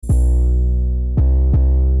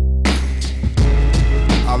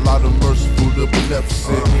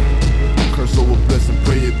beneficent. Curse over blessing,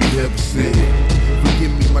 pray it be heaven sent.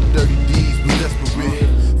 Forgive me my dirty deeds, but desperate.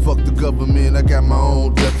 Fuck the government, I got my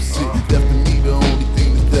own deficit. Death to me the only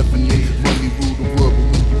thing that's definite. Money rule the world, but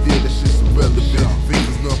when you did, that shit's irrelevant.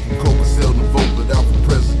 Fingers numb from coke, I sell the vote, but out for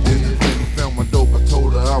president. When he found my dope, I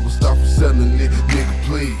told her I would stop from selling it. Nigga,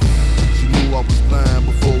 please. She knew I was lying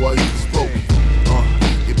before I even spoke.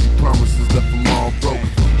 If you promises left them all broke.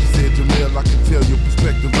 She said, Jamil, I can tell your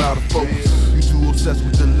perspective out of focus. You too obsessed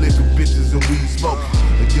with the liquor, bitches, and weed smoke.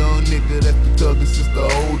 A young nigga that's been thugging since the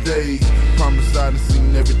old days. Promise I done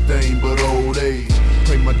seen everything but old age.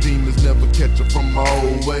 Pray my demons never catch up from my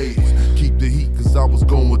old ways. Keep the heat cause I was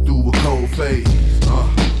going through a cold phase.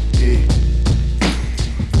 Yeah.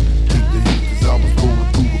 Keep the heat cause I was going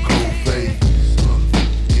through a cold phase.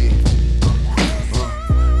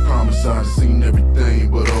 Promise I done seen everything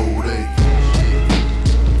but old age.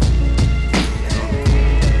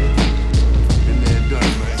 Been there, done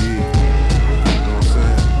it, man. Yeah. You know what I'm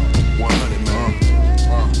saying? 100, man.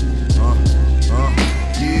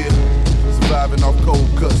 Yeah. Surviving off cold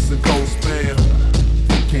cuts and cold spam.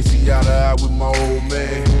 Can't see eye to eye with my old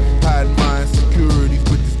man. Hiding my insecurities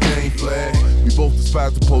with this game flag. We both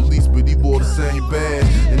despise the police, but he wore the same badge.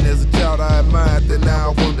 And as a child I admired that,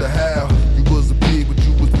 now I wonder how. You was a pig, but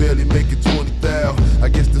you was barely making 20,000. I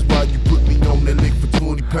guess that's why you put me on that lick for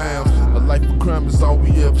 20 pounds. A life of crime is all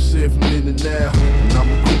we ever shared from then and now. And I'm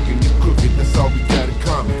a crook and you crooked, that's all we got in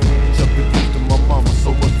common. Jumping deep to my mama,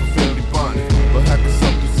 so much for family bonding. But how can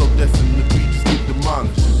something so destined to be just get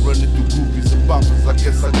demolished? Running through groupies and boppers, I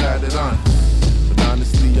guess I got it honest. But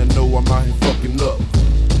honestly, I know I'm out here fucking up.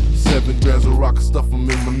 7 grams of rock and stuff them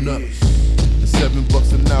in my nuts. And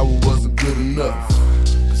 $7 an hour wasn't good enough.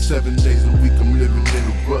 7 days a week I'm living in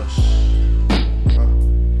a rush.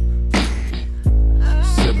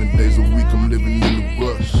 7 days a week I'm living in a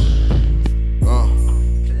rush.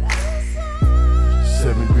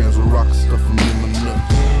 7 grams of rock and stuff them in my nuts.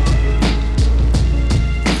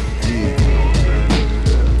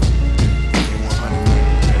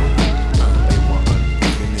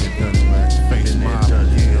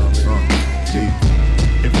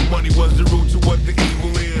 Was the root to what the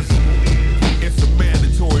evil is. It's a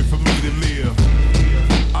mandatory for me to live.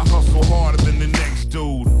 I hustle harder than the next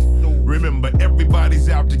dude. Remember, everybody's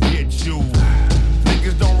out to get you.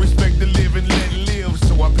 Niggas don't respect the living, let live.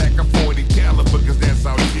 So I pack a 40 caliber, cause that's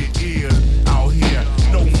how shit is. Out here,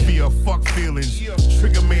 no fear, fuck feelings.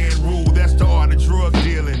 Trigger man rule, that's the art of drug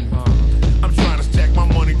dealing. I'm trying to stack my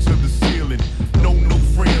money to the ceiling. No new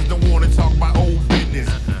friends, don't wanna talk about old business.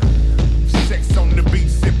 Sex on the beach,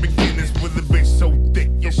 sipping Guinness with a bitch so thick,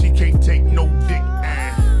 yeah, she can't take no dick.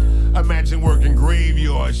 Imagine working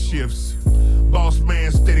graveyard shifts. Boss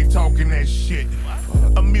man steady talking that shit.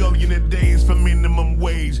 $1 million a day is for minimum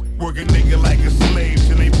wage. Work a nigga like a slave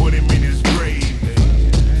till they put him